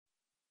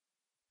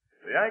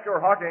The Anchor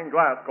Hocking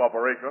Glass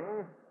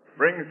Corporation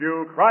brings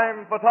you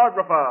Crime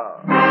Photographer.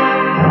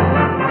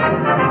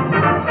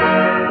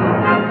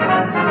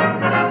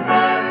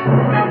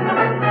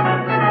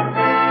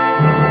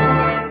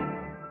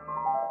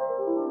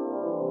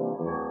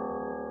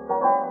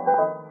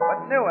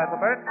 What's new,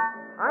 Ethelbert?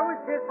 I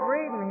was just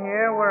reading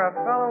here where a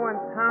fellow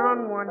in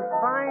town won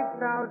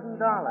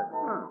 $5,000.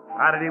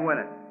 How did he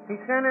win it?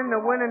 He sent in the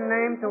winning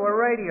name to a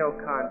radio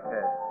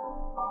contest.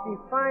 See,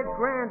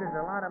 $5,000 is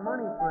a lot of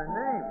money for a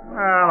name.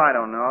 Well, I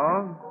don't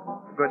know.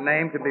 A good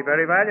name can be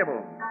very valuable.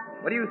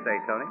 What do you say,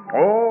 Tony?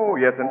 Oh,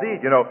 yes,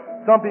 indeed. You know,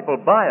 some people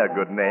buy a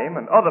good name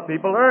and other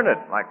people earn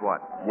it. Like what?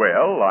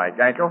 Well, like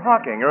Anchor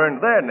Hocking earned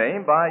their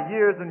name by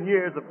years and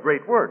years of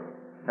great work.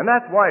 And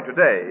that's why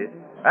today,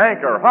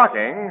 Anchor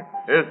Hocking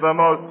is the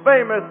most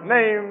famous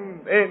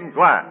name in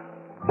glass.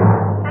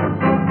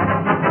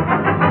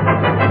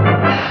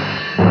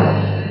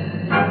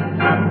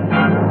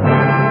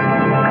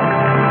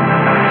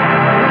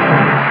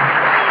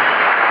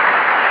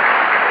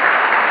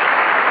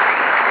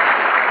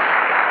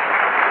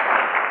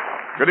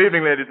 Good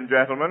evening, ladies and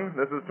gentlemen.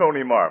 This is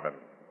Tony Marvin.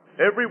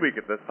 Every week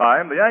at this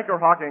time, the Anchor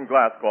Hocking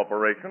Glass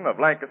Corporation of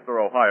Lancaster,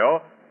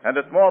 Ohio, and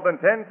its more than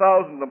 10,000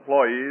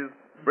 employees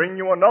bring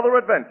you another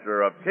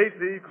adventure of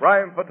Casey,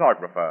 crime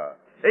photographer,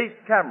 ace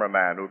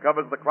cameraman who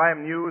covers the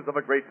crime news of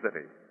a great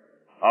city.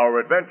 Our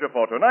adventure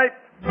for tonight,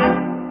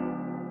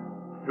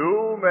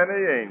 Too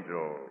Many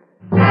Angels.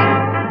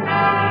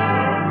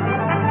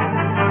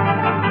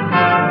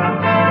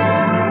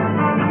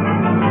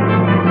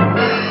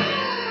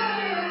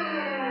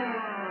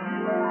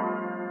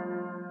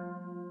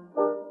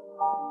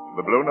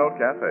 The Blue Note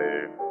Cafe,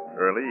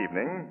 early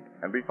evening,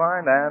 and we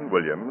find Ann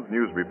Williams,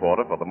 news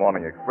reporter for the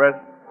Morning Express,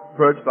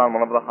 perched on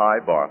one of the high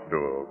bar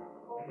stools.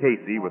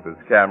 Casey, with his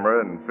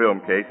camera and film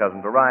case,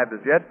 hasn't arrived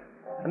as yet,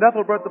 and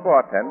Ethelbert, the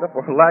bartender,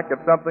 for lack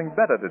of something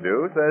better to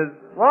do, says,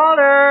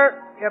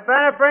 Walter, you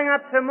better bring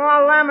up some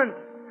more lemons.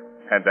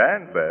 And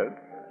Ann says,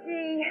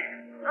 Gee,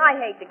 I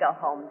hate to go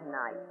home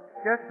tonight.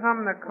 Just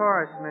hum the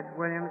chorus, Miss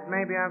Williams.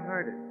 Maybe I've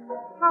heard it.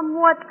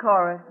 What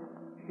chorus?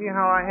 See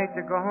how I hate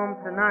to go home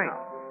tonight?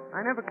 I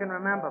never can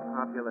remember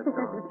popular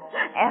songs.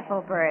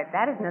 Ethelbert,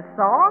 that isn't a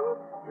song.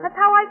 That's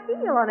how I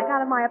feel on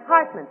account of my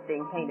apartment's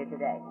being painted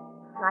today.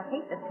 And I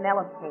hate the smell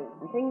of paint,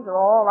 and things are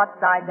all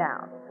upside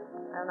down.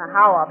 I don't know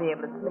how I'll be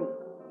able to sleep.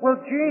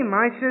 Well, gee,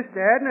 my sister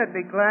Edna'd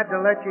be glad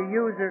to let you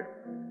use her.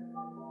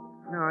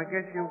 No, I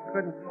guess you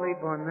couldn't sleep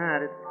on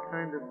that. It's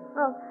kind of...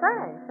 Oh,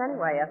 thanks.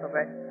 Anyway,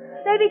 Ethelbert,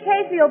 maybe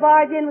Casey will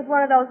barge in with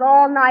one of those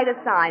all-night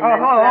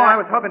assignments. I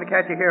was hoping to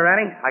catch you here,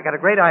 Annie. I got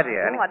a great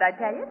idea, Annie. What'd I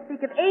tell you?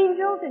 Speak of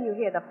angels, and you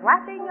hear the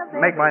flapping of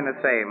their... Make mine the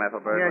same,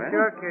 Ethelbert. Yeah, will you?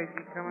 sure,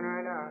 Casey. Coming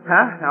right out.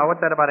 Huh? Now, what's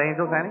that about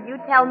angels, Annie? You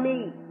tell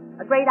me.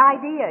 A great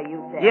idea,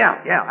 you said.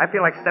 Yeah. I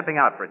feel like stepping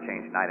out for a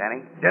change tonight,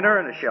 Annie. Dinner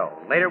and a show.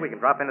 Later, we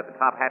can drop in at the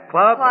Top Hat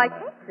Club. Why,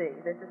 Casey,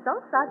 this is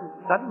so sudden.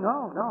 Sudden?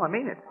 No, I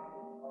mean it.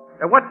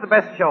 What's the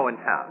best show in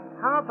town?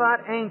 How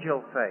about Angel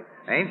Face?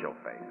 Angel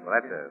Face. Well,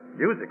 that's a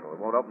musical. It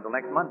won't open till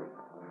next Monday.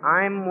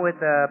 I'm with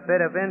a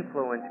bit of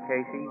influence,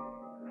 Casey.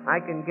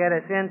 I can get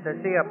us in to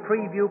see a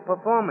preview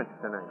performance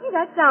tonight. Hey,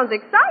 that sounds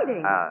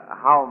exciting.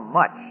 How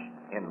much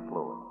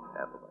influence,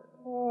 Ethelbert?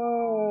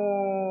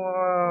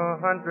 Oh,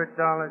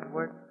 $100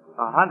 worth.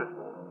 100.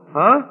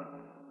 Huh?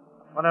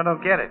 Well, I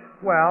don't get it.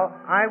 Well,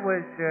 I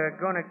was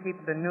going to keep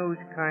the news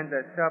kind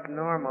of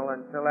subnormal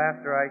until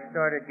after I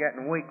started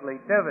getting weekly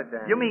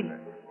dividends. You mean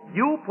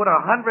you put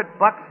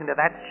 $100 into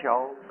that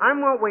show? I'm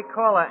what we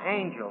call an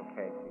angel,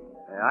 Casey.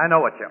 I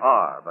know what you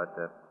are, but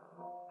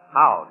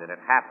how did it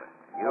happen?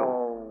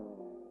 Oh,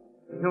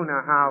 you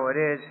know how it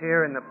is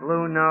here in the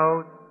Blue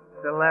Note,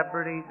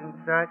 celebrities and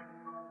such.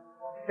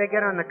 They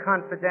get on the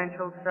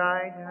confidential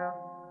side, you know.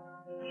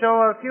 So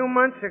a few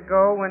months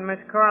ago, when Miss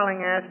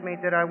Carling asked me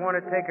did I want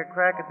to take a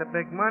crack at the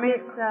big money...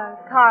 Miss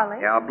Carling?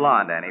 Yeah, a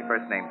blonde, Annie.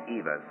 First name's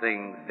Eva.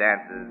 Sings,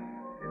 dances.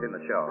 Is in the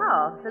show.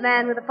 Oh, the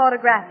man with the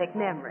photographic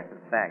memory.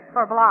 Thanks.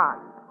 For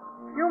blonde.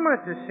 You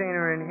must have seen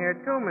her in here,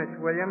 too, Miss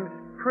Williams.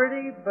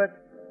 Pretty, but,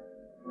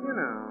 you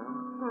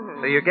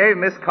know... So you gave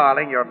Miss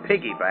Carling your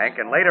piggy bank,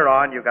 and later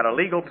on you got a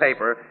legal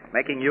paper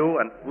making you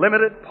a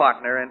limited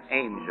partner in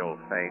Angel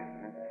Face.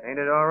 Ain't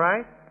it all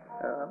right?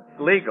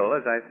 Legal,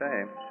 as I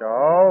say.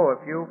 So,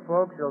 if you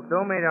folks will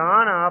do me the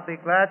honor, I'll be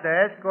glad to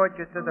escort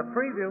you to the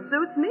preview.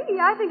 Suits me.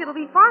 I think it'll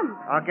be fun.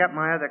 I'll get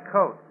my other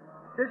coat.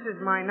 This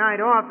is my night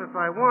off if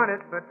I want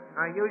it, but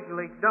I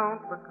usually don't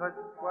because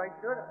why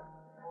should I?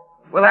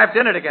 We'll have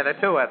dinner together,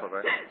 too,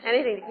 Ethelbert.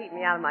 Anything to keep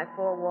me out of my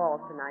four walls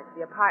tonight.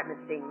 The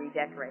apartment's being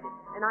redecorated,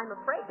 and I'm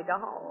afraid to go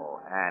home.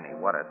 Oh, Annie,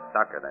 what a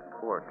sucker, that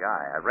poor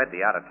guy. I read the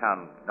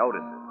out-of-town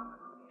notices.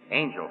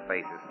 Angel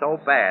Face is so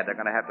bad they're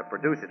going to have to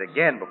produce it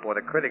again before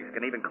the critics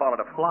can even call it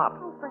a flop.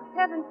 Oh, for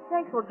heaven's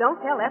sake, well, don't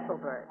tell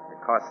Ethelbert.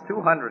 It cost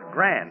 $200,000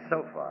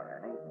 so far,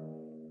 Annie.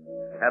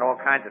 Had all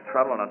kinds of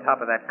trouble, and on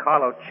top of that,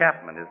 Carlo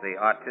Chapman is the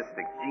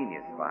artistic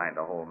genius behind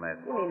the whole mess.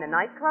 You mean the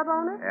nightclub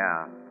owner?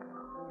 Yeah.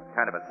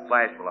 Kind of a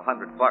splash for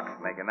 $100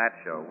 making that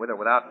show, with or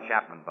without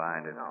Chapman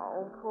behind it.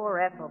 Oh, poor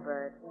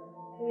Ethelbert.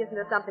 Isn't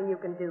there something you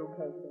can do,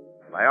 Casey?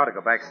 I ought to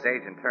go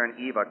backstage and turn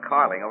Eva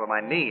Carling over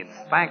my knee and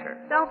spank her.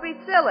 Don't be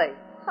silly.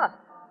 Huh.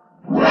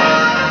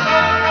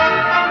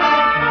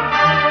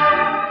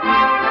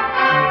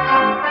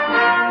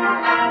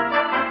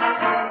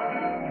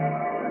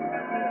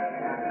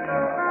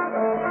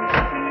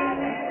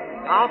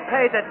 I'll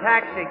pay the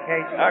taxi,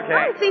 Casey. Well, Okay.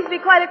 there seems to be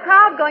quite a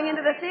crowd going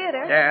into the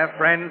theater. Yeah,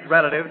 friends,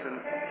 relatives, and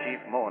chief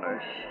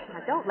mourners. Now,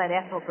 don't let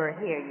Ethelbert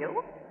hear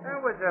you.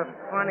 That was a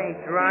funny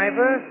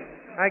driver.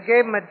 I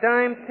gave him a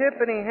dime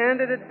tip and he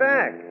handed it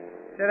back.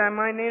 Said I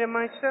might need it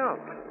myself.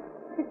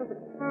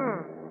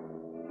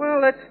 Well,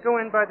 let's go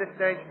in by the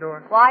stage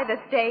door. Why the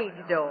stage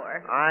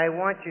door? I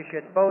want you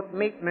should both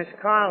meet Miss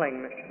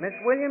Carling. Miss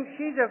Williams,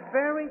 she's a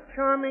very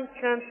charming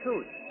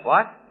chanteuse.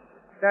 What?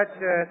 That's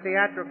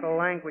theatrical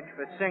language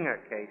for singer,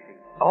 Casey.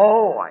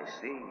 Oh, I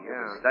see. You're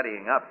Yeah.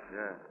 studying up.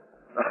 Yeah.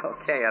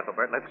 Okay,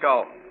 Ethelbert, let's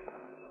go.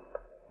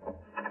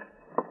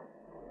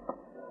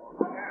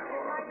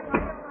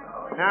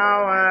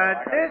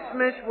 Now, this,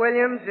 Miss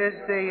Williams, is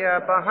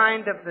the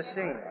behind of the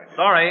scene.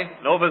 Sorry,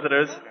 no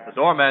visitors. The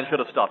doorman should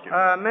have stopped you.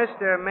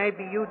 Mister,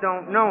 maybe you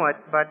don't know it,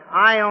 but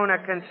I own a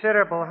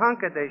considerable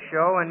hunk of this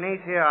show, and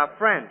these here are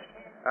friends.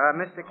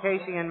 Mr.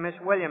 Casey and Miss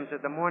Williams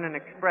of the Morning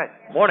Express.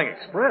 Morning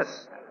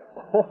Express?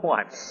 Oh,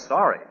 I'm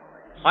sorry.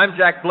 I'm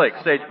Jack Blake,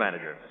 stage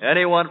manager.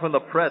 Anyone from the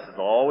press is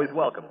always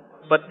welcome.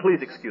 But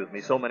please excuse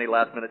me, so many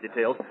last-minute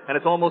details, and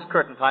it's almost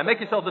curtain time. Make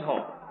yourselves at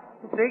home.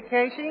 See,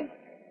 Casey?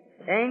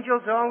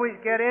 Angels always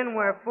get in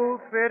where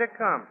fools fear to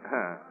come.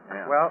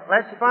 Yeah. Well,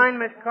 let's find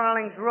Miss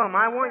Carling's room.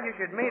 I want you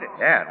should meet it.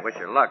 Yeah, and wish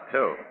her luck,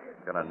 too.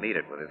 Gonna need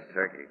it with this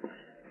turkey.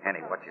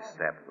 Annie, watch your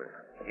step with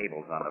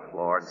cables on the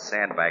floor and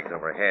sandbags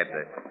overhead.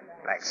 The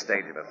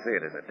backstage of the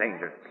theater's a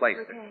dangerous place.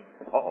 Okay.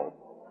 Uh-oh.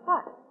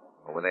 What?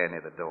 Over there near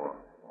the door.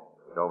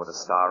 Go with the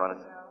star on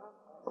it.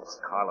 It's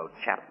Carlo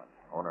Chapman,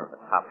 owner of the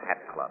Top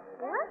Hat Club.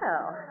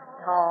 Well,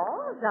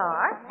 tall,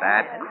 dark.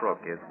 That and-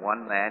 crook is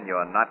one man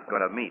you're not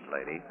going to meet,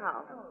 lady.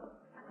 Oh.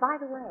 By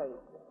the way,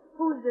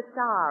 who's the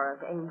star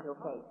of Angel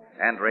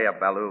Face? Andrea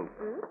Ballou.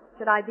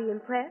 Should I be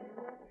impressed?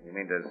 You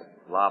mean, does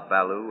La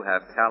Ballou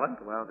have talent?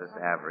 Well, just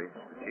average.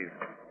 She's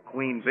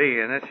queen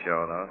bee in this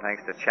show, though,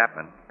 thanks to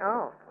Chapman.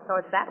 Oh, so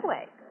it's that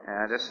way.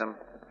 Just some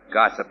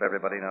gossip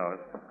everybody knows.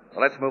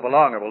 Well, let's move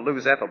along or we'll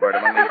lose Ethelbert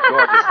among these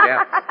gorgeous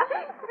gals.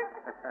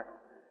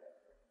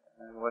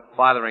 What's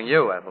bothering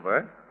you,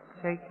 Ethelbert?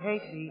 Say,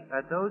 Casey,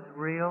 are those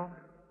real?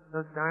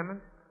 Those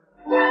diamonds?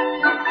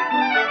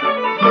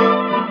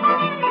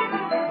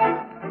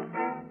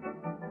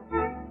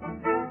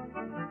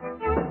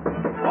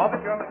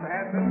 Overture, Mr.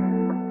 Hanson.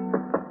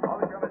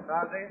 Overture, Miss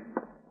Bosley.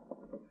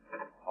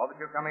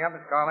 Overture coming up,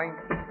 Miss Carling.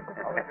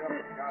 Overture,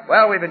 Miss Carling.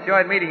 Well, we've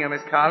enjoyed meeting you,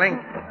 Miss Carling.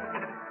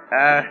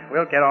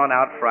 We'll get on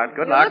out front.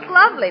 Good You luck. look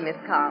lovely, Miss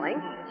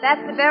Carling.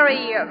 That's the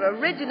very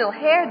original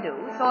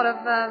hairdo, sort of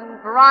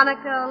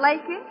Veronica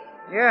Lake-ish.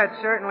 Yeah, it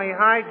certainly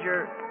hides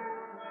your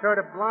sort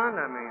of blonde,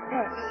 I mean.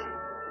 Thanks.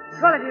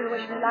 It's one of you to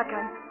wish me luck.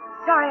 I'm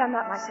sorry I'm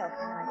not myself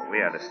tonight.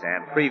 We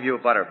understand.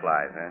 Preview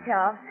butterflies, huh?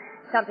 Yeah,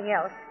 something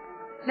else.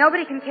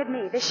 Nobody can kid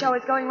me. This show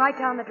is going right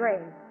down the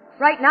drain.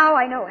 Right now,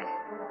 I know it.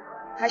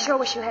 I sure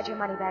wish you had your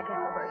money back,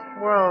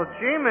 Ethelbert. Well,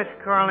 gee, Miss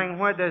Carling,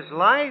 where there's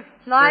life...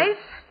 Life?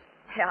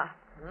 Yeah.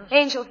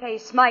 Angel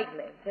Face might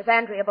live if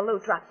Andrea Ballou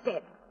drops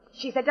dead.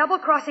 She's a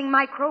double-crossing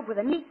microbe with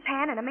a neat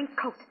pan and a mink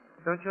coat.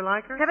 Don't you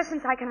like her? Ever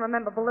since I can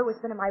remember, Ballou has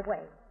been in my way.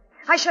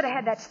 I should have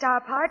had that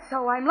star part,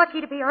 so I'm lucky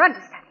to be her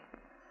understudy.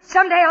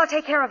 Someday I'll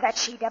take care of that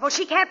she-devil.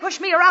 She can't push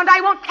me around.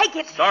 I won't take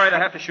it. Sorry to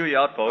have to shoo you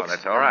out, Oh, folks.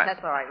 that's all right.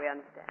 That's all right, we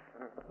understand.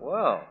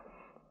 Well,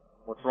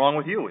 what's wrong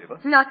with you, Eva?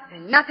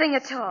 Nothing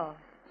at all.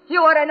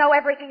 You ought to know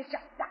everything's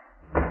just that.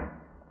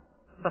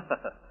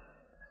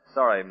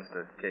 Sorry,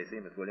 Mr. Casey,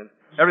 Miss Williams.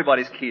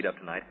 Everybody's keyed up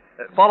tonight.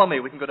 Follow me.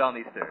 We can go down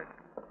these stairs.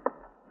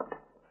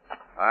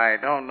 I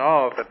don't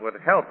know if it would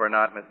help or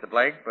not, Mr.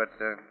 Blake, but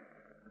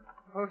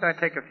suppose I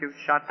take a few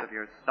shots of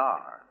your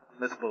star.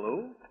 Miss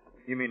Ballou?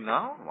 You mean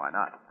now? Why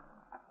not?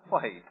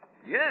 Why,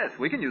 yes,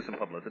 we can use some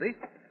publicity.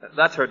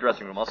 That's her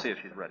dressing room. I'll see if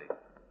she's ready.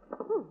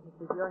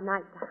 This is your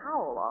night to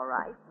howl, all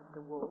right,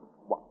 Mr. Wolf.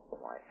 What?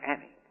 Why,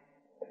 Annie.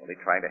 Only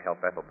trying to help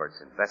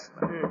Ethelbert's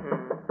investment.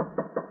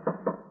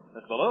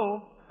 Miss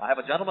Ballou, I have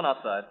a gentleman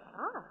outside.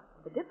 Ah,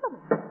 the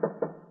diplomat.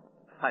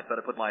 I'd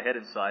better put my head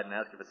inside and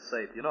ask if it's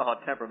safe. You know how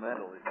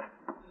temperamental he is.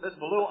 Miss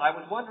Ballou, I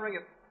was wondering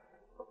if...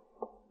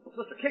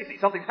 Mr. Casey,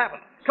 something's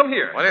happened. Come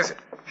here. What is it?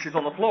 She's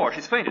on the floor.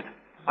 She's fainted.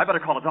 I better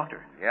call a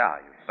doctor. Yeah,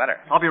 you better.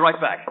 I'll be right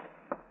back.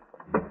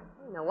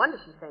 No wonder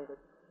she fainted.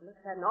 She must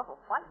have had an awful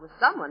fight with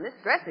someone. This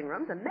dressing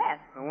room's a mess.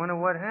 I wonder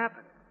what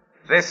happened.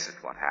 This is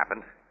what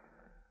happened.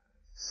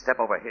 Step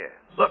over here.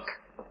 Look.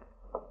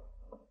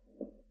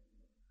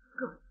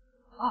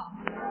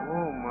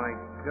 Oh, my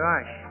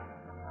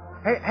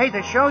gosh. Hey,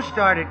 the show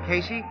started,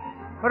 Casey.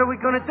 What are we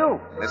going to do?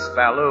 Miss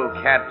Ballou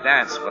can't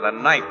dance with a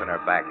knife in her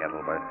back,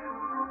 Ethelbert.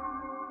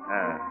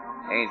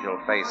 Angel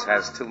Face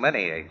has too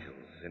many angels,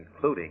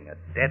 including a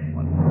dead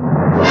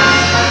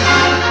one.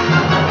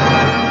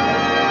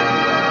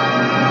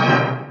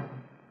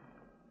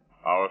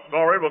 Our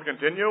story will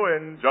continue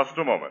in just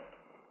a moment.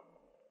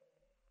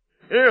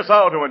 Here's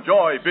how to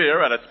enjoy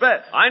beer at its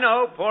best. I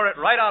know. Pour it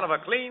right out of a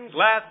clean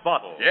glass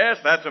bottle. Yes,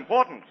 that's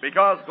important,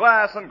 because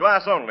glass and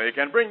glass only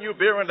can bring you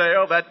beer and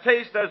ale that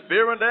taste as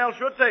beer and ale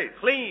should taste.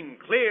 Clean,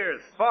 clear,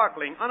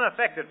 sparkling,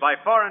 unaffected by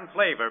foreign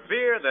flavor.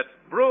 Beer that's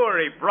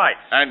brewery bright.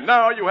 And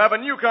now you have a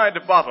new kind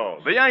of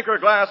bottle, the Anchor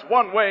Glass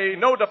one-way,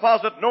 no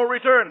deposit, no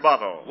return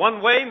bottle.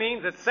 One way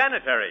means it's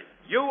sanitary.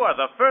 You are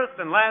the first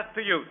and last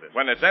to use it.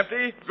 When it's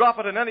empty, drop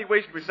it in any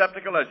waste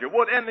receptacle as you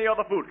would any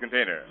other food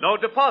container. No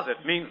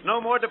deposit means no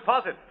more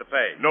deposits to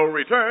pay. No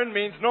return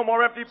means no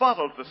more empty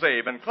bottles to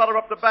save and clutter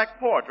up the back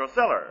porch or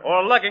cellar.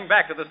 Or lugging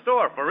back to the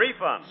store for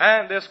refund.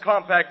 And this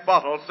compact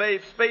bottle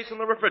saves space in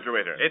the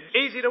refrigerator. It's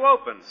easy to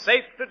open,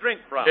 safe to drink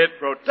from. It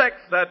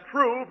protects that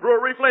true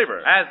brewery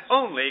flavor. As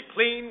only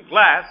clean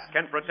glass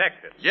can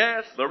protect it.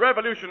 Yes, the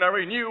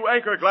revolutionary new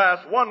Anchor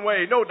Glass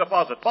one-way, no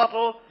deposit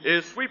bottle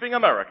is sweeping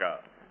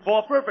America.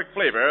 For perfect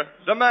flavor,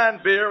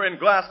 demand beer in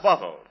glass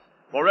bottles.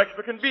 For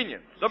extra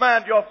convenience,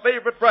 demand your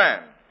favorite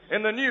brand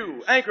in the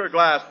new Anchor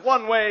Glass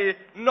one-way,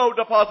 no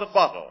deposit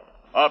bottle.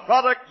 A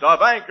product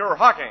of Anchor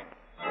Hocking.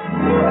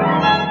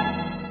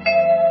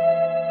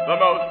 The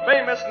most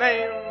famous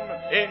name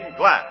in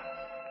glass.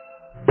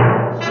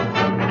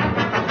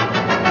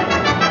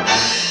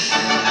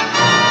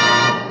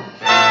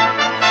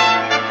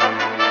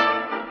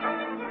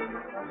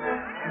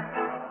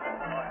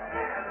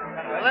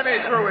 Let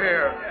me through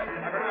here.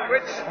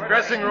 Which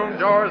dressing room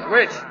doors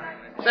which?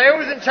 Say,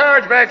 who's in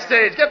charge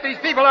backstage? Get these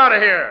people out of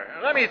here.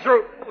 Let me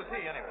through. Who is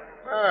he, anyway?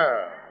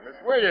 Ah, Miss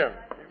Williams.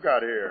 You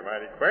got here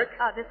mighty quick.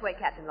 This way,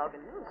 Captain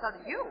Logan. So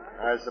did you.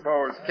 I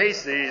suppose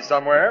Casey's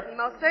somewhere. He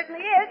most certainly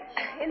is.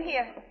 In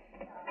here.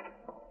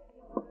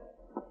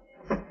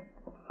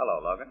 Hello,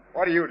 Logan.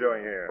 What are you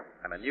doing here?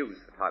 I'm a news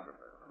photographer,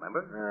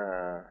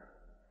 remember?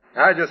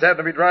 I just happened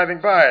to be driving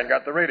by and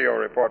got the radio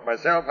report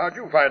myself. How'd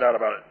you find out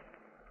about it?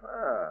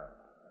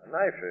 A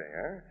knifing,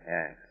 huh?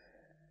 Yes.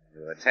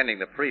 We were attending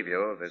the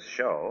preview of this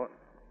show.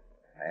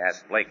 I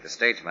asked Blake, the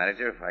stage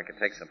manager, if I could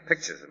take some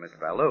pictures of Mr.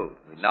 Ballou.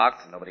 We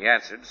knocked, and nobody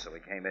answered, so we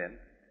came in.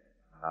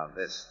 Found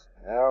this.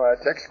 Well,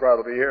 that tech squad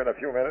will be here in a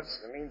few minutes.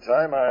 In the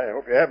meantime, I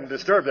hope you haven't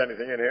disturbed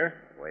anything in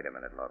here. Wait a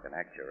minute, Logan.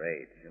 Act your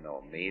age. You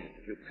know me. Just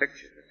a few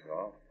pictures, that's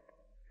all.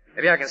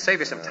 Maybe I can save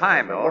you some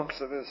time, The though. looks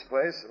of this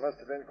place, it must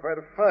have been quite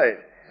a fight.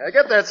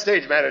 Get that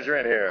stage manager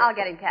in here. I'll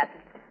get him,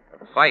 Captain.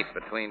 A fight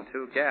between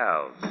two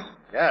gals.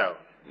 Yeah.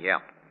 Yeah.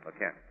 Look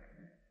here.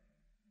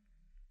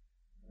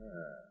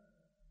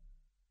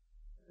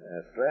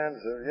 Strands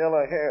of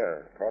yellow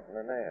hair caught in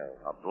her nails.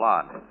 A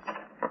blonde.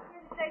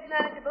 Stage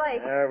manager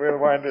Blake. We'll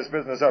wind this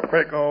business up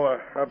quick.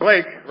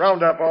 Blake,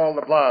 round up all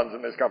the blondes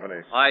in this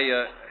company.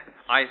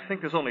 I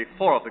think there's only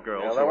 4 of the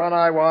girls. The one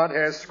I want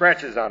has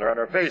scratches on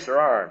her face or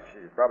arms.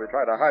 She's probably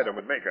tried to hide them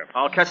with makeup.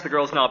 I'll catch the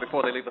girls now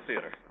before they leave the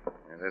theater.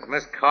 And there's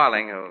Miss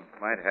Carling, who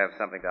might have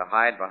something to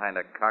hide behind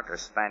a cocker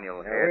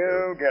spaniel head.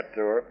 We'll get to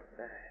her.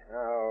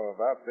 Now,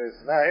 about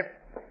this knife.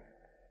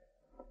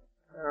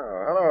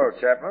 Oh, hello,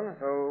 Chapman.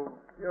 So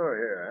you're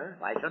here,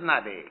 Why shouldn't I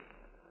be?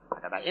 I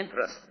have an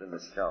interest in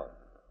this show.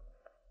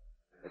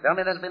 They tell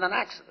me there's been an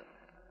accident.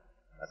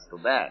 That's too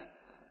bad.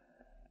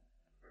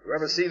 You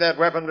ever see that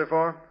weapon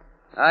before?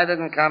 I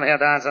didn't come here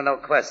to answer no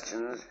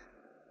questions.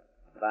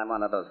 But I'm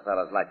one of those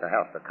fellows like to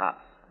help the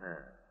cops.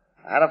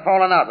 I had a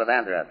falling out with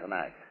Andrea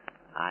tonight.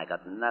 I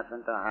got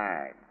nothing to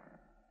hide.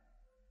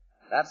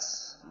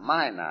 That's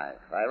my knife.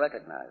 I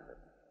recognize it.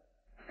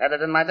 Had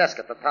it in my desk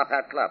at the Top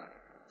Hat Club.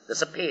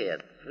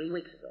 Disappeared 3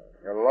 weeks ago.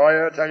 Your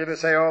lawyer tell you to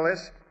say all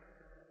this?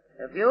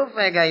 If you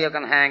figure you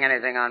can hang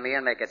anything on me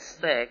and make it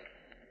stick,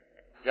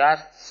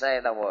 just say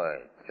the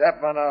word.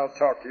 Chapman, I'll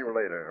talk to you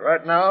later.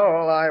 Right now,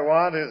 all I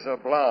want is a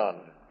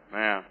blonde.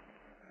 Yeah.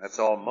 That's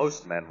all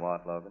most men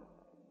want, Logan.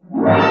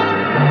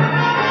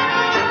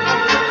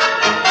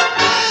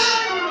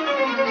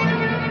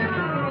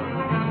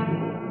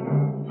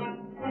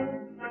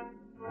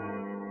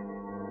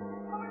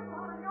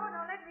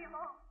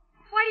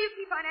 Why do you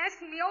keep on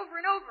asking me over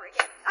and over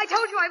again? I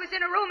told you I was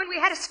in a room and we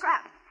had a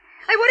scrap.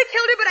 I would have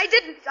killed her, but I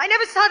didn't. I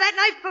never saw that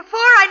knife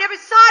before. I never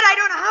saw it. I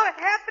don't know how it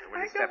happened. Will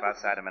you step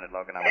outside a minute,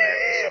 Logan? I want to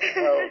ask you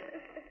something.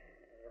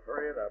 Well,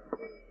 hurry it up.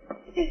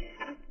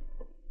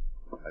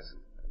 Listen.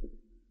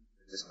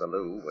 Miss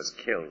Ballou was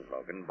killed,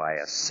 Logan, by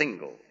a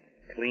single,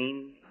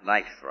 clean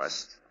knife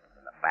thrust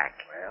in the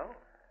back. Well?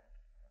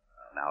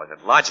 Now, is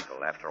it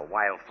logical, after a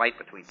wild fight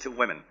between 2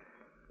 women,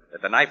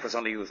 that the knife was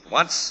only used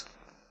once?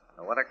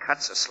 No other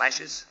cuts or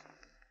slashes?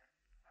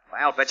 Why,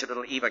 I'll bet you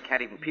little Eva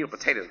can't even peel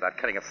potatoes without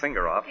cutting a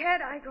finger off.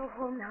 Can't I go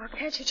home now?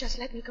 Can't you just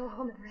let me go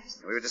home and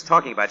rest? We were just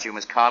talking about you,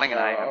 Miss Carling, and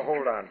I...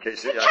 Hold on,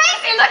 Casey. Casey,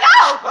 look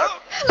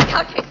out! Look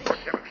out, Casey.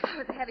 Oh,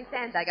 it's a heavy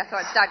sandbag. I saw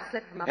it start to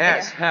slip from up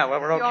Yes, there. yeah,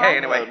 well, we're You okay all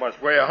anyway. It must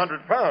weigh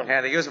 100 pounds.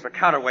 Yeah, they use it for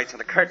counterweights on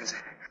the curtains.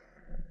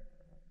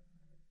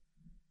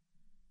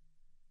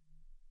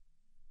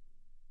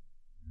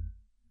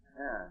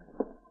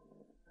 Yeah.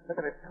 Look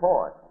at its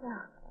cord. Yeah.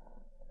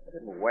 It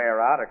didn't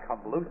wear out or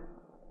come loose.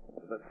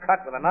 It was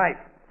cut with a knife.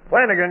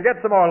 Flanagan, get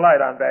some more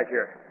light on back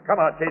here. Come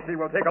on, Casey.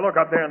 We'll take a look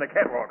up there in the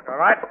catwalk, all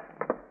right?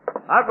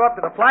 I'll go up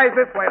to the flies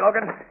this way,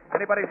 Logan. If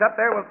anybody's up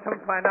there, we'll soon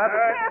find out.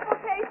 Careful,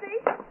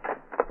 Casey.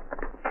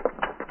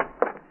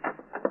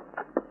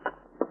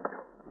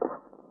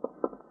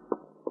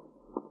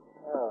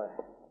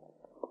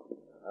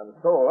 I'm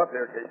so up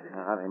here, Casey.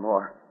 Not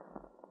anymore.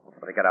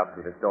 But I got out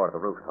through this door to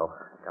the roof, so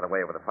got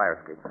away over the fire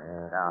escape.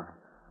 Yeah. Down.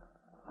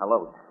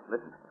 Hello.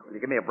 Listen, will you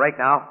give me a break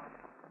now?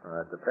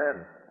 It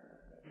depends.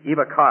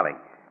 Eva Carling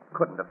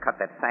couldn't have cut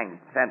that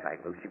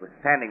sandbag loose. She was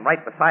standing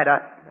right beside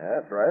us. Yeah,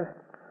 that's right.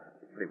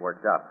 She's pretty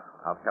worked up.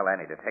 I'll tell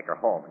Annie to take her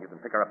home. You can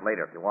pick her up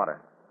later if you want her.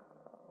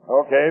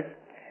 Okay.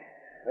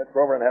 Let's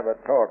go over and have a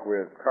talk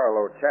with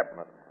Carlo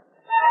Chapman.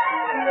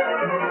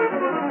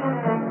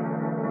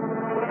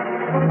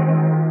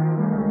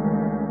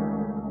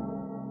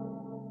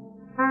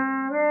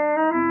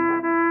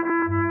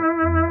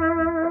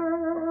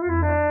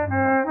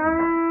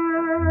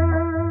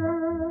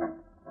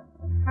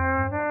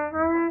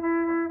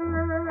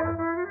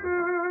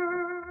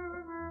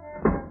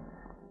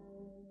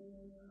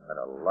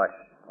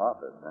 Lush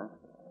office, huh?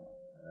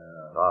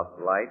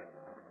 Soft light,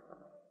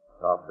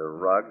 softer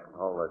rug,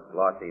 all the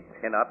glossy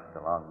pin-ups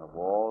along the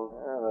walls.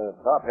 The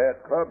Top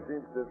Hat Club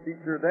seems to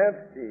feature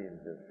dance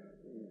teams. If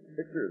these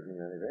pictures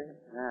mean anything.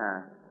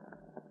 Yeah.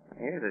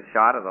 Here's a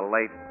shot of the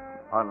late,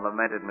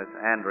 unlamented Miss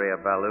Andrea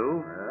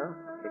Ballou,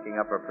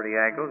 kicking up her pretty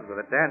ankles with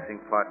a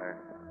dancing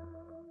partner.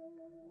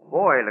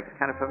 Boy, looks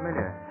kind of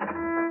familiar.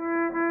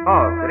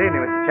 Oh, good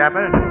evening, Mr.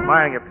 Chapman.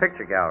 Admiring your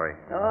picture gallery.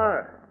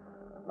 Sure.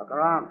 Look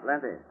around,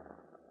 plenty.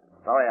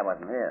 Sorry I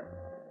wasn't here.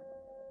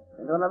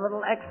 Been doing a little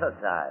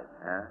exercise.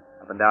 Yeah?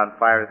 Up and down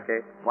fire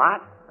escape?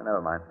 What? Oh,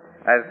 never mind.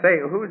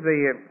 Say, who's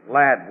the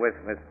lad with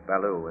Miss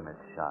Ballou in this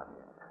shot?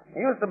 He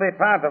used to be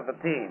part of the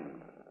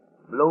team.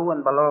 Blue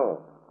and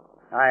Ballou.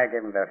 I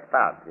gave him their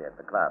start here at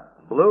the club.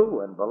 Blue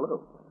and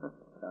Ballou.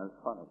 Sounds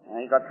funny.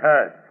 He got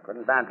hurt.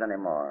 Couldn't dance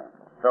anymore.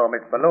 So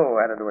Miss Ballou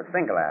had to do a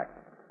single act.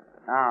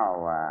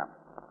 Now,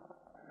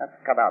 let's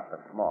cut out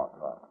the small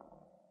talk.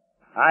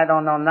 I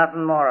don't know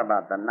nothing more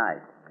about the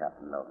night,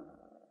 Captain Logan.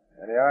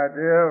 Any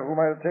idea who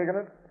might have taken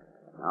it?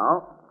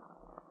 No.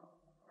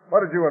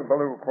 What did you and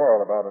Ballou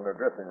quarrel about in her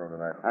dressing room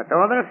tonight? I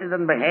told her if she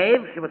didn't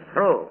behave, she was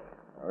through.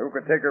 Who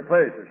could take her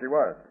place if she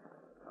was?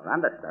 Her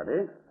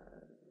understudy,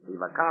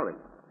 Eva Carling.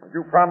 Did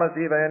you promise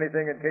Eva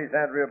anything in case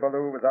Andrea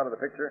Ballou was out of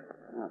the picture?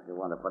 Well, if you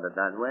want to put it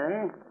that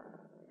way,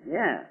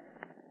 yeah.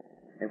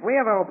 If we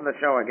ever open the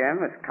show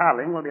again, Miss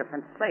Carling will be a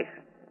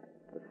sensation.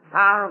 The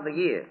star of the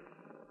year.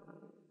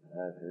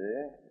 I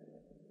see.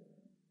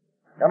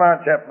 Come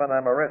on, Chapman.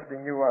 I'm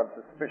arresting you on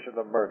suspicion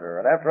of murder.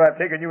 And after I've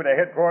taken you to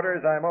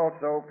headquarters, I'm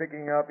also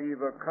picking up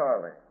Eva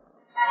Carling.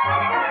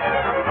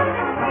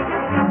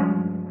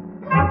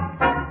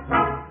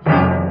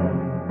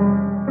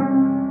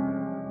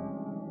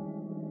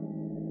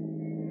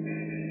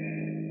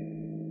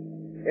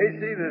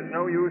 Casey, there's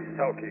no use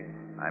sulking.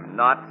 I'm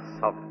not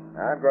sulking.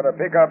 I'm going to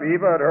pick up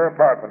Eva at her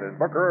apartment and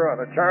book her on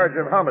a charge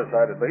of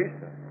homicide, at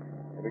least.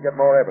 If we get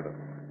more evidence.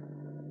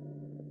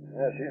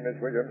 Yeah, she and Miss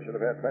Williams should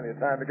have had plenty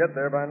of time to get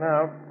there by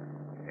now.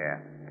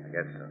 Yeah, I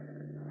guess so.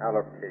 Now,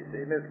 look,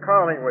 Casey, Miss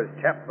Carling was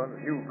Chapman's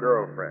new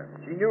girlfriend.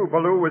 She knew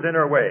Ballou was in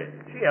her way.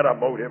 She had a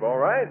motive, all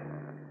right.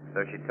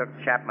 So she took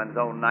Chapman's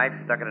own knife,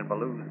 stuck it in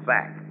Ballou's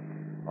back.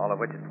 All of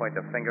which would point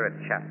the finger at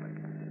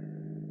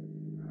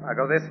Chapman. I'll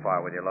go this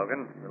far with you,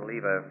 Logan. We'll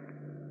leave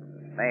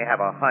may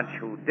have a hunch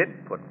who did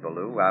put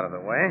Ballou out of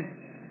the way.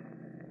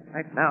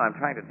 Right now, I'm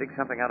trying to dig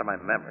something out of my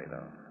memory,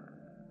 though.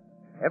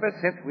 Ever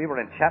since we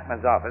were in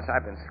Chapman's office,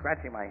 I've been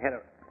scratching my head.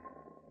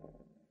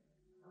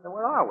 So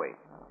where are we?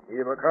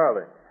 Eva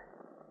Carling.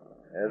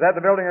 Is that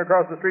the building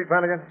across the street,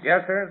 Flanagan?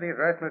 Yes, sir. The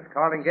address Miss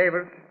Carling gave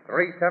us.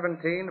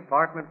 317,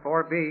 apartment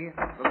 4B.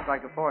 Looks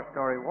like a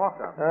 4-story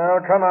walk-up. Oh,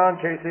 come on,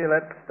 Casey.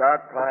 Let's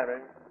start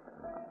climbing.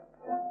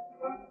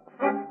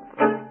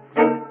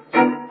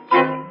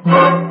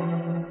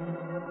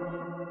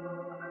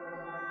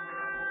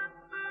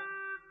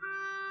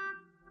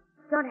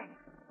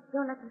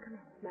 Don't let them come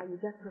in. Now, you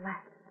just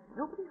relax.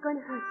 Nobody's going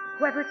to hurt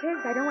you. Whoever it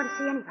is, I don't want to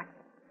see anybody.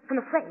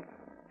 I'm afraid.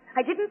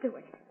 I didn't do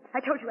it.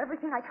 I told you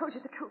everything. I told you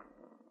the truth.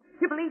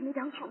 You believe me,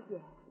 don't you? Yes.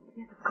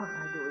 Yes, of course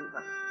I do,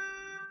 Eva.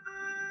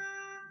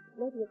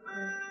 Maybe it's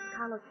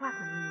Carlo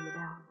Chapman ringing the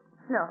bell.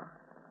 No.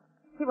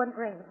 He wouldn't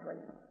ring, Miss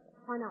Williams.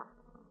 Why not?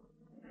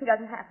 He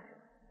doesn't have to.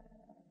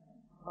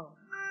 Oh.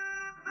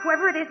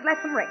 Whoever it is,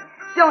 let them ring.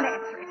 Don't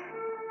answer it.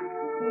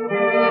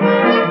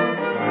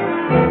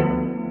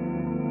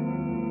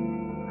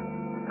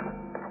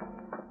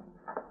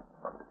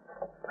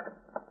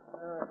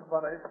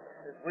 Funny.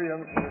 Miss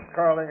Williams and Miss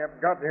Carling haven't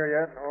gotten here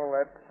yet. All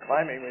that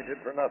climbing we did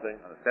for nothing.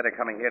 Well, instead of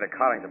coming here to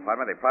Carling's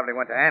apartment, they probably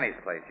went to Annie's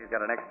place. She's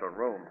got an extra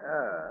room.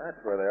 Ah,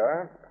 that's where they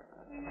are.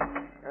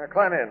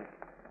 Climb in.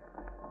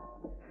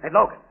 Hey,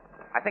 Logan,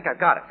 I think I've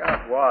got it.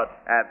 Got what?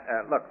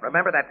 Look,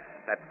 remember that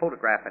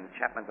photograph in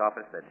Chapman's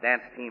office, the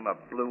dance team of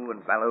Blue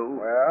and Ballou?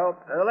 Well,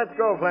 let's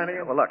go,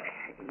 Flanagan. Well, look,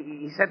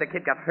 he said the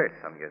kid got hurt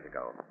some years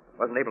ago.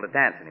 Wasn't able to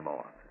dance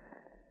anymore.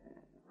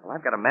 Well,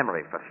 I've got a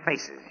memory for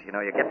faces. You know,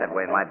 you get that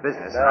way in my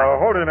business. Now,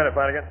 hold it a minute,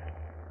 Flanagan.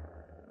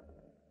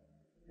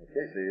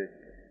 Casey,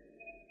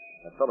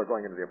 that fellow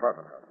going into the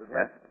apartment house, isn't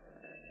it?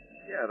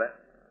 Yeah,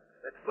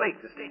 that's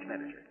Blake, the stage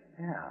manager.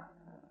 Yeah.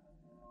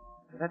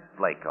 That's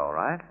Blake, all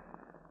right.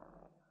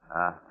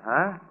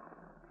 Uh-huh.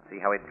 See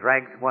how he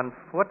drags one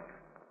foot?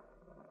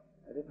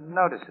 I didn't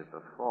notice it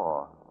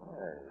before.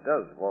 Yeah, he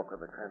does walk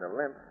with a kind of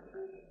limp.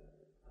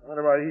 I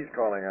wonder why he's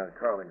calling out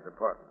Carling's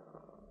apartment.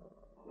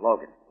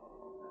 Logan,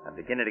 I'm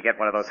beginning to get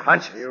one of those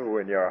hunches. You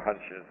and your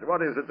hunches.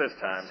 What is it this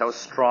time? So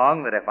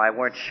strong that if I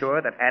weren't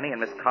sure that Annie and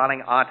Miss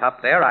Carling aren't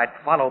up there, I'd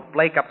follow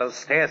Blake up those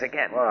stairs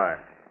again. Why?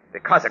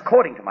 Because,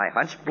 according to my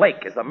hunch,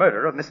 Blake is the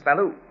murderer of Miss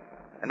Ballou.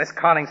 And Miss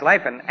Carling's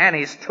life and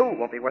Annie's, too,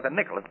 won't be worth a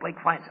nickel if Blake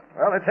finds him.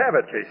 Well, let's have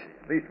it, Casey.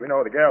 At least we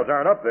know the gals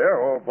aren't up there.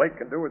 All Blake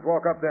can do is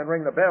walk up there and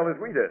ring the bell as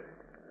we did.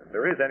 If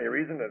there is any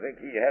reason to think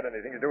he had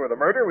anything to do with the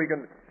murder, we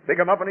can pick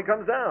him up when he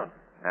comes down.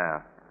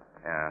 Yeah,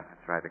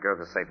 that's right. The girls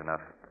are safe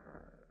enough.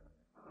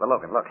 Well,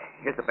 Logan, look,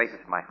 here's the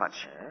basis of my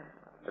hunch.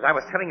 As I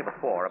was telling you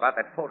before about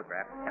that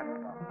photograph.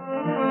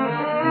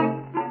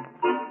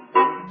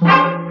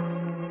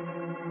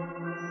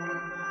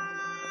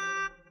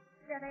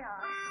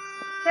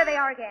 There they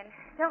are again.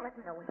 Don't let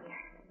them know we're here.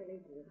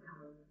 Believe me,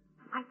 Carl.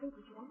 I think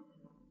we should ask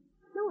you.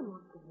 No one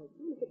wants to hurt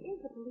you. If it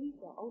is the police,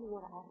 they'll only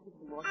want to ask you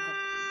some more questions.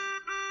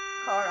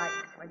 All right,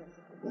 William.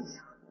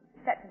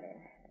 Let them in.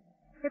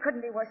 It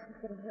couldn't be worse than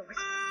sitting here with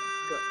you.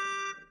 Good.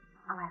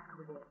 I'll ask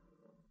who it is.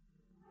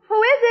 Who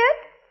is it?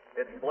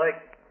 It's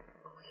Blake.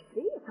 Oh, you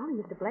see, it's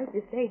only Mr. Blake,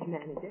 your stage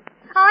manager.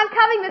 Oh, I'm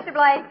coming, Mr.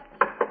 Blake.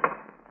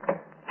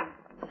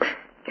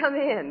 Come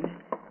in.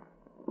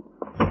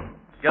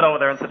 Get over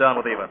there and sit down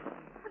with Eva.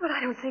 But I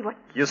don't see what...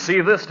 You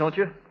see this, don't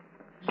you?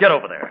 Get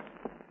over there.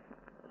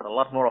 It's a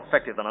lot more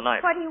effective than a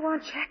knife. What do you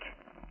want, Jack?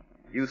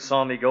 You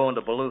saw me go into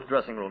Ballou's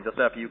dressing room just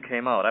after you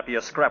came out, after you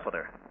scrapped with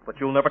her.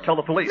 But you'll never tell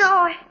the police. No,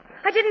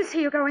 I didn't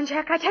see you go in,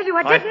 Jack. I tell you,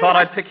 I didn't. I thought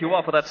I'd pick you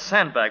off with that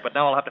sandbag, but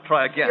now I'll have to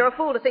try again. You're a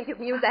fool to think you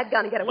can use that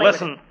gun and get away with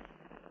it. Listen,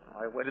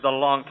 I waited a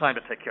long time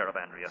to take care of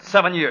Andrea.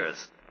 7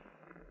 years.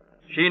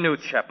 She knew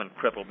Chapman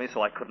crippled me,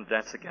 so I couldn't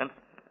dance again.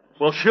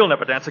 Well, she'll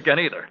never dance again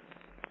either.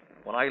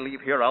 When I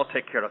leave here, I'll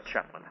take care of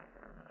Chapman.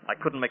 I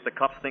couldn't make the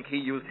cops think he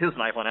used his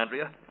knife on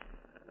Andrea.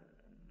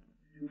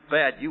 Too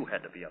bad you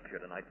had to be up here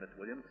tonight, Miss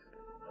Williams.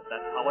 But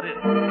that's how it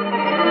is.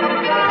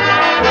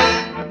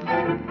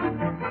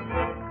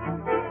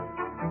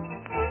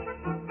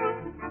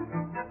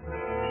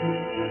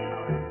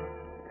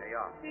 There you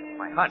are.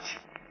 My hunch.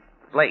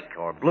 Blake,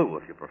 or Blue,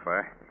 if you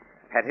prefer,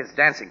 had his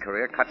dancing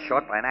career cut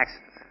short by an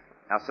accident.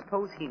 Now,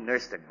 suppose he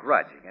nursed a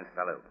grudge against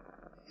Ballou,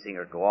 seeing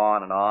her go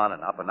on and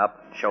up in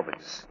show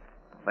business,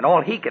 when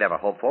all he could ever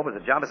hope for was a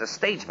job as a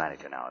stage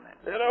manager now and then.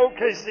 You know,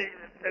 Casey,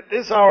 at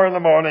this hour in the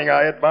morning,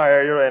 I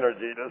admire your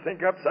energy to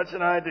think up such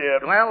an idea.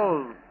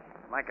 Well,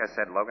 like I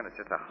said, Logan, it's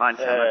just a hunch.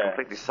 I'm not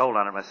completely sold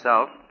on it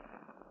myself.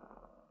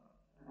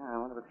 I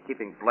wonder what's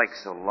keeping Blake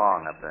so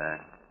long up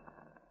there.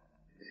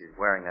 He's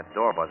wearing that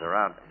door buzz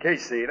around.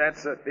 Casey,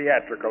 that's a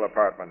theatrical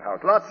apartment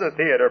house. Lots of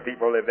theater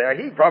people live there.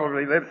 He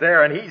probably lives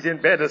there, and he's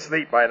in bed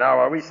asleep by now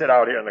while we sit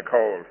out here in the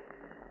cold.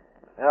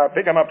 I'll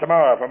pick him up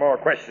tomorrow for more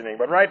questioning,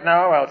 but right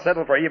now I'll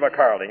settle for Eva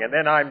Carling, and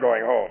then I'm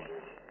going home.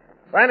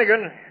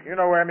 Flanagan, you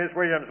know where Miss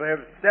Williams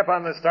lives. Step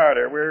on the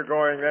starter. We're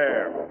going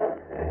there.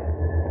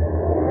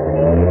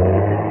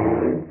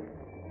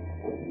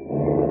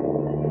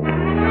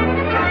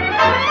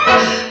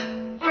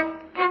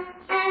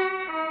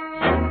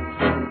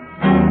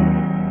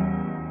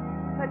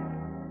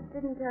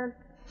 Didn't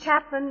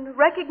Chapman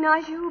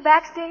recognize you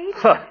backstage?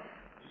 Huh.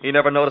 He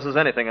never notices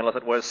anything unless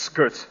it wears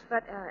skirts.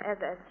 But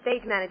as a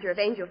stage manager of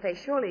Angel Face,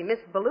 surely Miss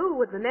Ballou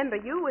would remember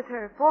you as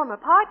her former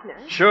partner.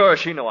 Sure,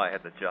 she knew I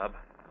had the job.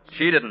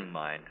 She didn't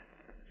mind.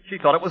 She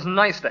thought it was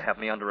nice to have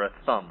me under her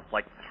thumb,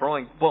 like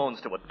throwing bones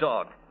to a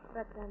dog.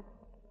 But,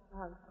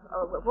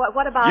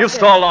 what about... You've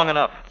stalled long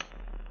enough.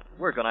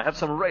 We're going to have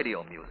some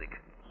radio music.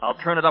 I'll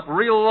turn it up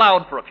real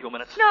loud for a few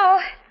minutes. No,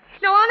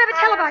 I'll never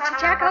tell about you,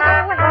 Jack. I'll go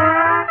away.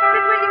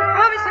 Miss Williams,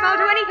 promise him I'll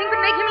do anything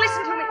but make him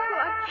listen to me.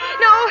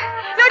 No,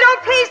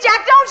 don't, please,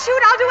 Jack. Don't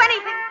shoot. I'll do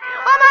anything.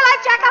 All my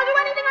life, Jack, I'll do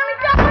anything. Only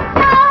don't.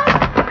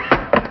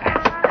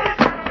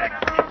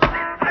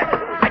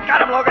 I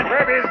got him, Logan.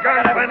 Grab his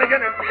gun,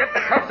 Flanagan, and get the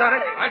cuffs on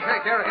it. I'll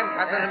take care of him,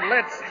 Captain. And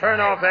let's turn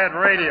off that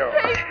radio.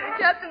 Hey,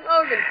 Captain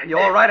Logan. You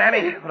all right,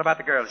 Annie? What about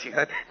the girl? She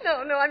hurt?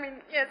 No, I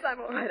mean, yes, I'm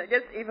all right. I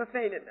guess Eva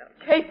fainted now.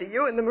 Casey,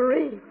 you and the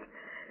Marines.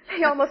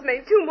 They almost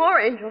made 2 more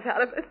angels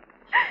out of it.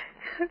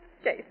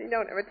 Casey,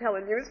 don't ever tell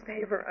a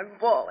newspaper I'm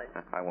bawling.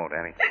 I won't,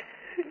 Annie.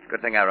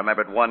 Good thing I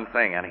remembered one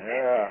thing, Annie.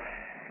 Yeah,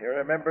 you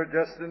remembered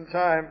just in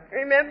time.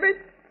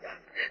 Remembered?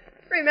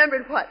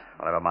 Remembered what?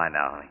 Well, never mind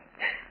now, honey.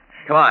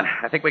 Come on.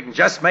 I think we can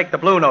just make the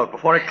Blue Note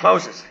before it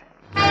closes.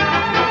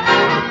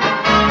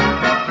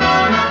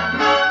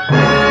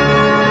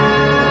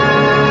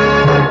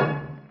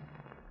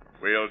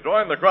 We'll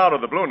join the crowd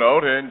of the Blue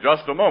Note in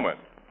just a moment.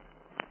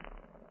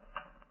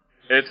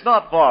 It's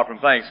not far from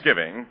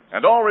Thanksgiving,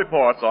 and all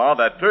reports are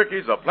that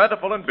turkeys are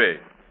plentiful and big.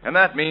 And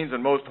that means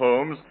in most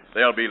homes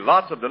there'll be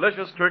lots of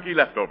delicious turkey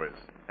leftovers.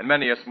 And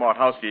many a smart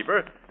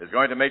housekeeper is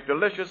going to make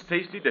delicious,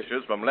 tasty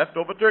dishes from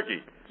leftover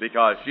turkey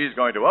because she's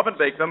going to oven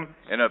bake them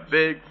in a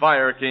big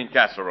Fire King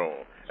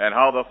casserole. And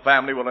how the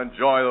family will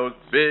enjoy those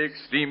big,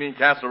 steaming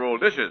casserole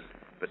dishes,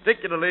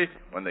 particularly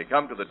when they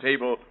come to the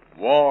table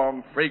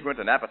warm, fragrant,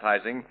 and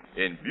appetizing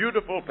in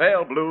beautiful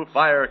pale blue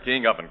Fire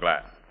King oven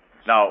glass.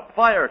 Now,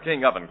 Fire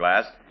King oven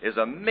glass is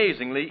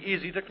amazingly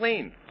easy to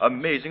clean,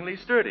 amazingly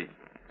sturdy.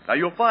 Now,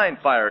 you'll find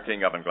Fire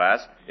King oven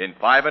glass in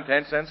 5 and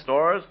 10 cent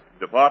stores,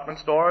 department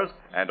stores,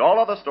 and all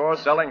other stores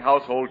selling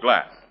household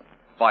glass.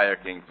 Fire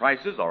King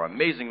prices are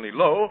amazingly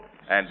low,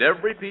 and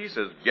every piece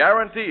is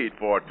guaranteed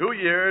for 2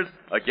 years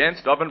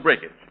against oven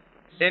breakage.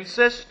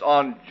 Insist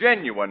on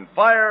genuine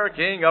Fire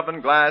King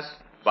oven glass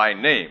by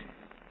name.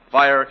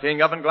 Fire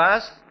King oven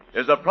glass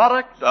is a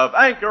product of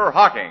Anchor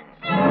Hocking,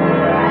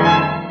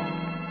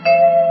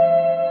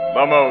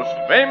 the most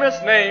famous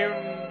name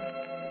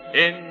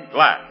in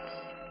glass.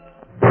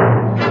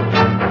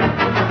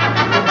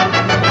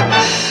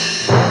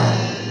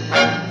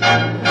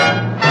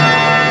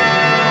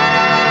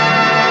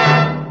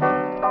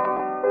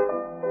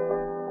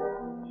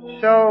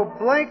 So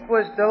Blake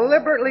was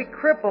deliberately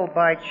crippled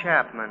by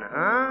Chapman,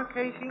 huh,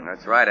 Casey?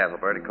 That's right,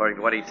 Ethelbert. According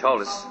to what he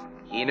told us,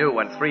 he knew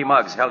when 3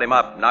 mugs held him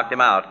up, knocked him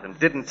out, and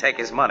didn't take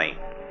his money.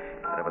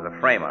 But it was a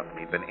frame-up.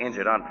 He'd been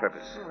injured on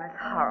purpose. Oh, that's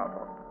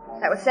horrible.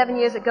 That was 7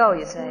 years ago,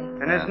 you say?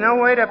 And there's no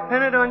way to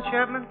pin it on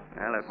Chapman?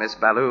 Well, if Miss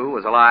Ballou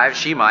was alive,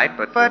 she might,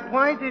 but... But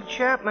why did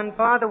Chapman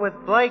bother with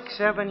Blake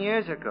 7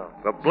 years ago?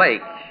 Well,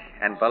 Blake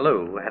and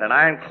Ballou had an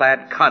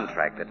ironclad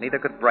contract that neither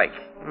could break.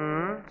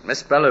 Mm-hmm.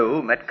 Miss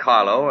Ballou met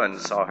Carlo and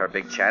saw her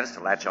big chance to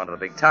latch onto the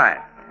big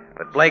time.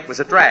 But Blake was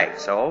a drag,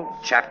 so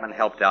Chapman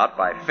helped out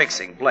by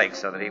fixing Blake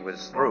so that he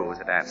was through as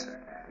a dancer.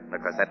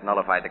 Because that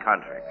nullified the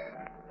contract.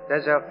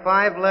 There's a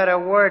 5-letter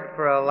word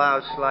for a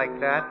louse like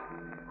that.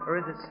 Or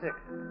is it 6?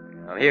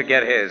 Well, he'll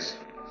get his.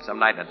 Some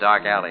night in a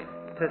dark alley.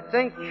 To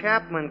think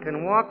Chapman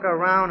can walk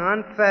around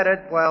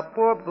unfettered while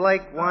poor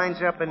Blake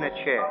winds up in the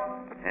chair.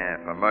 Yeah,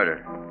 for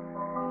murder.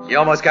 He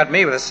almost got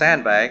me with a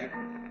sandbag.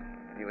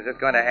 He was just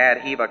going to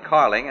add Eva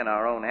Carling and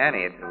our own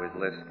Annie to his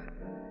list.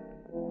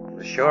 He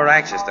was sure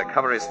anxious to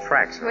cover his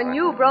tracks. When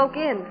you broke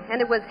in,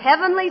 and it was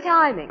heavenly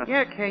timing.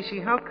 Yeah, Casey,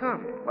 how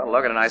come? Well,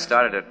 Logan and I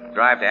started to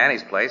drive to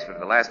Annie's place, but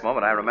at the last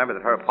moment I remembered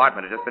that her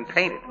apartment had just been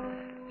painted.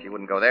 She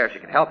wouldn't go there if she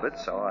could help it,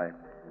 so I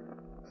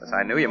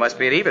knew you must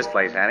be at Eva's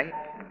place, Annie.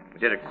 We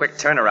did a quick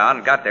turnaround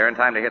and got there in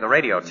time to hear the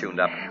radio tuned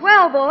up.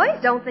 Well, boys,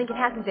 don't think it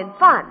hasn't been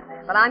fun.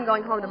 But I'm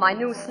going home to my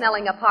new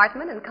smelling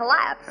apartment and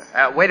collapse.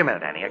 Wait a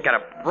minute, Annie. I've got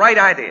a bright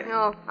idea.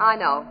 Oh, I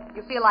know.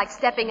 You feel like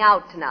stepping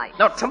out tonight.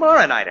 No,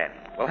 tomorrow night, Annie.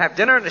 We'll have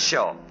dinner and a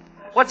show.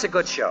 What's a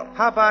good show?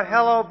 How about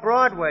Hello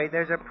Broadway?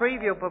 There's a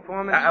preview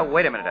performance.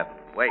 Wait a minute, Evan.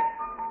 Wait.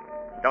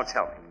 Don't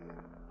tell me.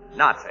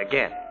 Not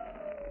again.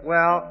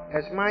 Well,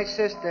 as my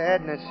sister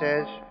Edna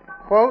says,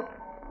 quote,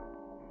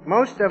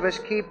 most of us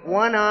keep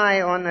one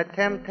eye on the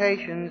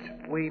temptations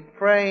we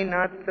pray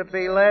not to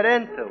be led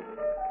into.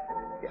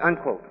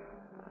 Unquote.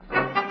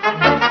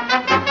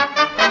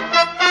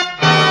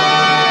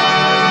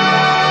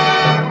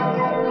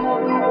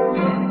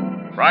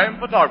 Prime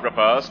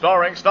Photographer,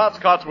 starring Stotts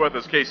Cotsworth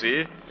as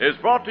Casey, is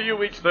brought to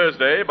you each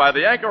Thursday by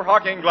the Anchor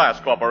Hocking Glass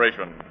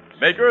Corporation,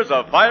 makers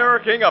of Fire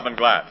King oven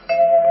glass,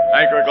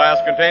 Anchor glass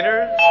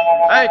containers,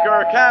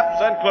 Anchor caps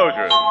and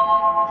closures,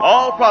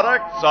 all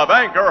products of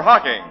Anchor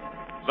Hocking,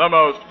 the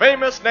most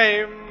famous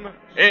name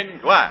in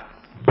glass.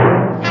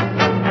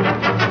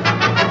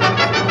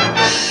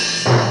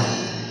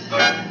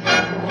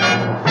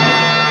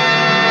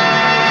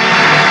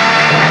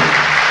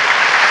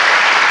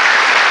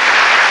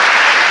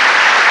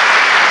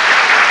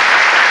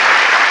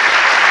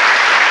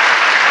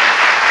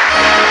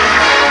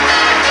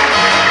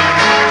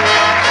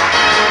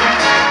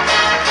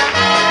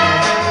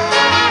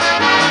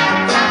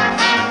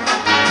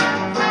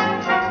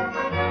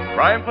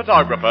 Prime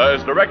Photographer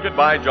is directed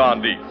by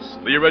John Dietz.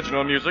 The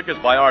original music is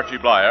by Archie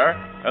Blyer,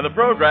 and the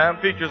program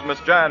features Miss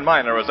Jan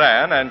Miner as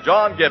Anne and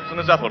John Gibson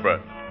as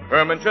Ethelbert.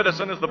 Herman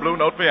Chittison is the Blue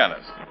Note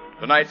pianist.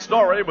 Tonight's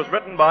story was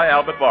written by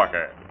Albert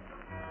Barker.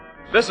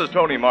 This is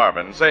Tony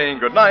Marvin saying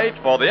goodnight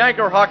for the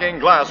Anchor Hocking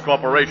Glass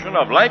Corporation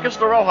of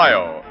Lancaster,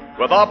 Ohio,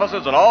 with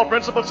offices in all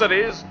principal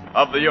cities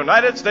of the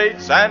United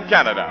States and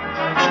Canada.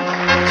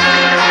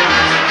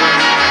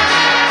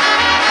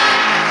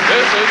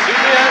 This is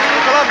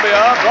CBS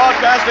Columbia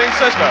Broadcasting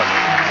System.